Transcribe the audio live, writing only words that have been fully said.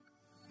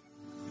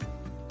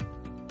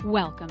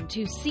Welcome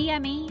to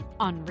CME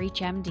on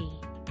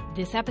ReachMD.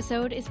 This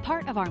episode is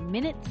part of our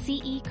Minute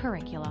CE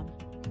curriculum.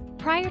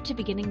 Prior to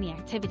beginning the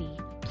activity,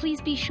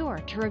 please be sure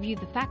to review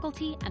the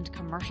faculty and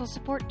commercial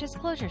support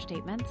disclosure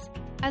statements,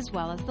 as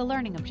well as the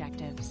learning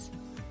objectives.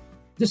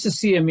 This is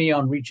CME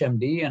on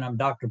ReachMD, and I'm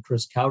Dr.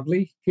 Chris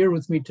Cowdley. Here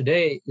with me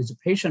today is a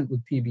patient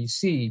with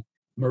PBC,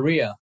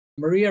 Maria.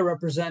 Maria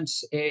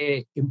represents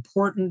an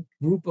important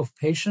group of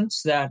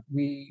patients that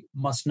we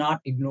must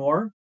not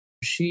ignore.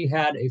 She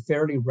had a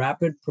fairly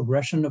rapid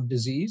progression of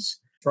disease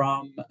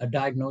from a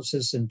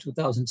diagnosis in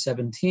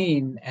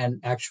 2017 and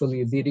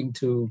actually leading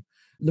to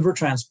liver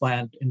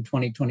transplant in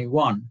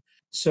 2021.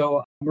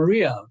 So,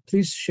 Maria,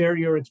 please share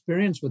your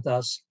experience with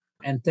us.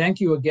 And thank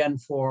you again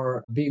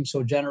for being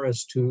so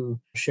generous to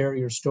share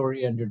your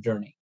story and your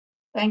journey.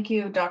 Thank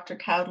you, Dr.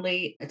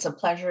 Cowdley. It's a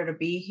pleasure to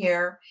be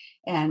here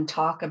and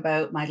talk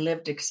about my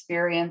lived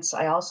experience.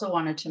 I also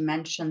wanted to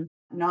mention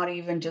not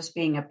even just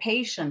being a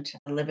patient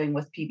living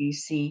with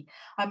PBC,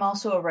 I'm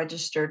also a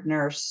registered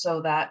nurse.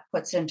 So that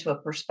puts into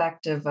a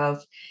perspective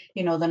of,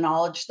 the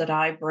knowledge that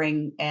I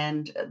bring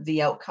and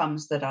the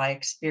outcomes that I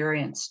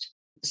experienced.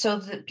 So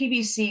the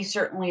PBC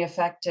certainly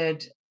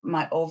affected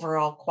my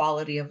overall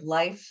quality of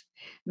life.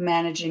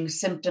 Managing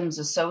symptoms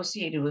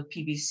associated with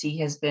PBC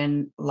has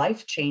been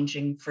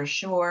life-changing for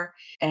sure.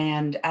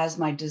 And as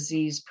my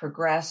disease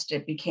progressed,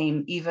 it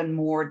became even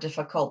more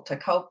difficult to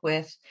cope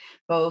with,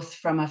 both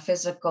from a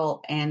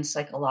physical and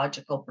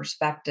psychological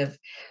perspective.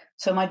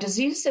 So my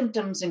disease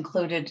symptoms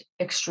included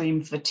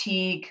extreme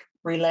fatigue,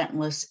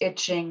 relentless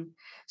itching,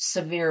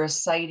 severe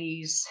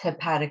ascites,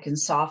 hepatic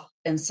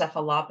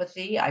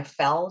encephalopathy. I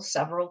fell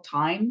several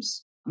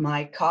times.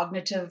 My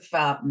cognitive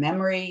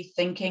memory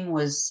thinking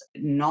was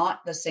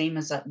not the same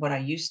as what I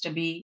used to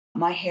be.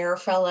 My hair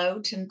fell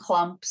out in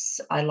clumps.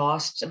 I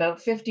lost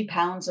about 50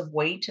 pounds of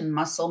weight and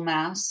muscle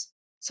mass.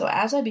 So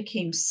as I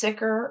became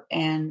sicker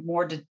and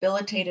more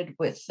debilitated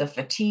with the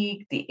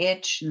fatigue, the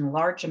itch, and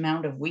large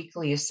amount of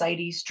weekly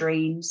ascites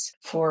drains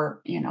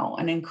for,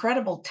 an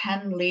incredible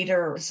 10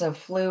 liters of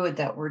fluid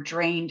that were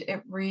drained,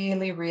 it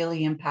really,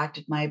 really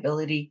impacted my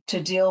ability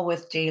to deal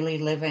with daily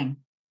living.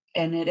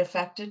 And it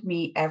affected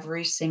me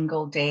every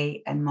single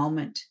day and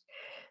moment.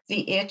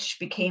 The itch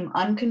became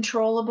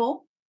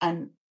uncontrollable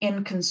and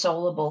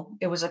inconsolable.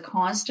 It was a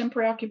constant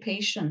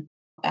preoccupation,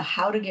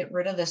 how to get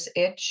rid of this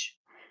itch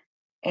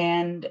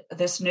and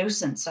this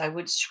nuisance. I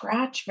would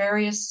scratch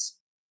various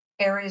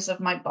areas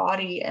of my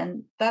body,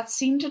 and that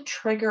seemed to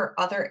trigger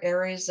other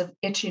areas of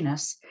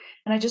itchiness.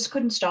 And I just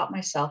couldn't stop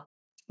myself.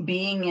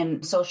 Being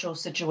in social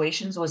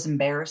situations was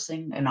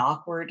embarrassing and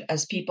awkward,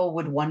 as people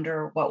would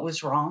wonder what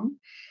was wrong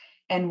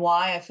and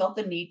why I felt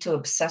the need to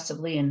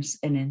obsessively and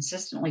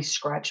insistently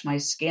scratch my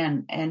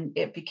skin. And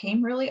it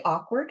became really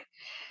awkward.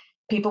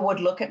 People would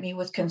look at me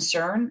with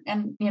concern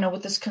and,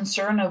 with this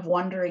concern of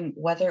wondering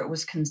whether it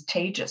was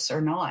contagious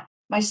or not.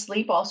 My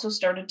sleep also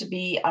started to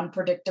be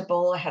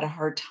unpredictable. I had a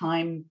hard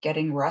time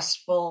getting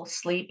restful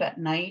sleep at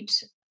night.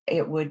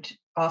 It would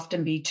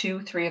often be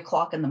 2-3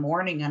 o'clock in the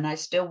morning, and I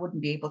still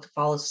wouldn't be able to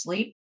fall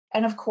asleep.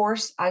 And of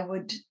course, I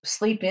would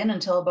sleep in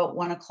until about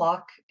 1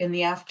 o'clock in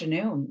the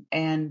afternoon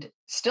and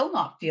still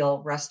not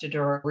feel rested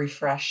or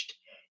refreshed.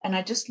 And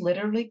I just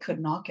literally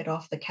could not get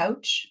off the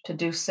couch to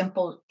do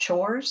simple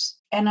chores.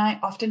 And I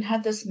often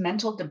had this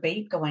mental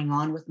debate going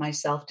on with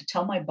myself to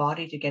tell my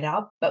body to get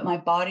up, but my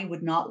body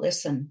would not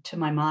listen to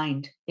my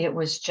mind. It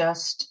was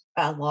just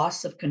a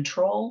loss of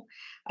control,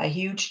 a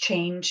huge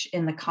change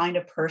in the kind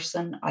of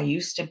person I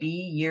used to be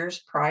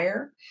years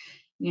prior.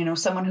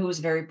 Someone who was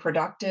very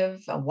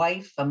productive, a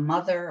wife, a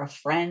mother, a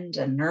friend,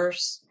 a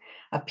nurse,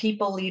 a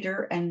people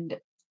leader, and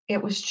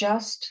it was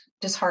just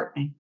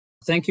disheartening.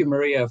 Thank you,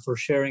 Maria, for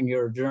sharing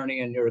your journey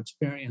and your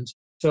experience.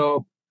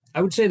 So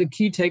I would say the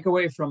key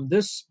takeaway from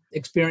this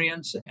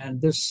experience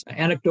and this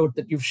anecdote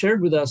that you've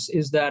shared with us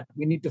is that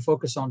we need to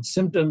focus on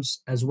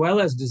symptoms as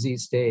well as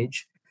disease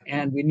stage.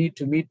 And we need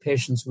to meet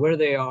patients where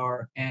they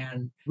are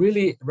and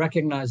really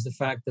recognize the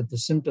fact that the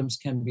symptoms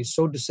can be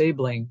so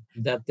disabling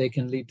that they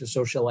can lead to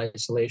social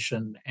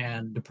isolation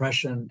and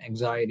depression,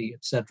 anxiety,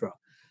 etc.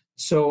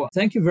 So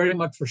thank you very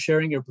much for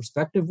sharing your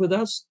perspective with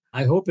us.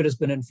 I hope it has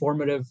been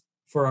informative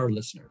for our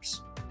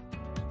listeners.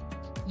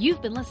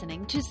 You've been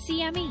listening to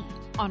CME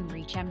on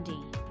ReachMD.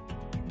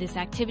 This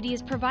activity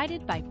is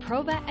provided by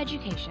Prova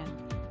Education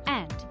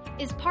and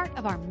is part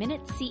of our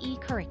Minute CE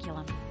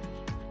curriculum.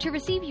 To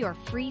receive your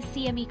free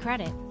CME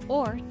credit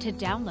or to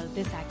download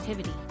this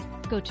activity,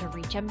 go to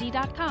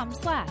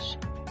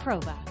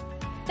reachmd.com/Prova.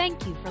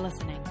 Thank you for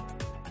listening.